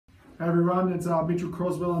Hey everyone, it's Mitchell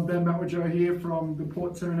Crosswell and Matwijow here from the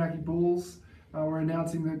Port Taranaki Bulls. We're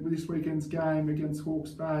announcing this weekend's game against Hawke's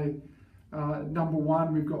Bay. Number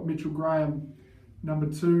 1, we've got Mitchell Graham. Number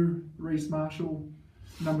 2, Reese Marshall.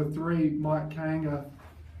 Number 3, Mike Kanga.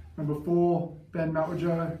 Number 4,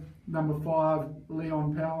 Matwijow. Number 5,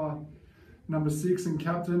 Leon Power. Number 6 and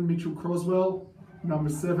captain, Mitchell Crosswell. Number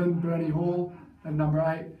 7, Bernie Hall. And number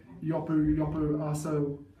 8, Yopu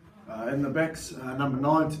Aso. In the backs, number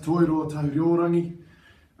 9, Te Toiro Tahuriorangi.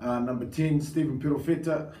 Number 10, Stephen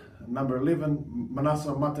Perofeta. Number 11,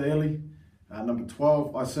 Manasa Mataeli. Number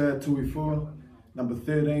 12, Isaiah Tuifua. Number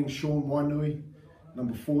 13, Sean Wainui.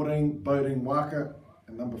 Number 14, Boding Waka.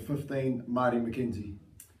 And number 15, Marty McKenzie.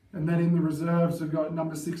 And then in the reserves, we've got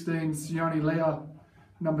number 16, Sione Leah.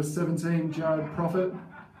 Number 17, Jared Prophet.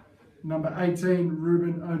 Number 18,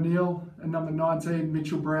 Ruben O'Neill. And number 19,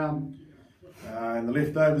 Mitchell Brown. In the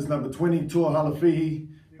leftovers, number 20, Tua Halafihi,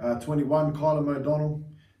 21, Kylam O'Donnell,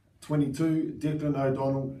 22, Declan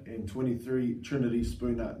O'Donnell, and 23, Trinity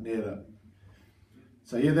Spooner Nera.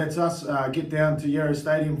 So yeah, that's us. Get down to Yarra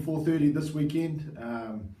Stadium, 4:30 this weekend.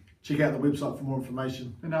 Check out the website for more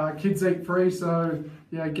information. And kids eat free, so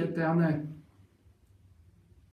yeah, get down there.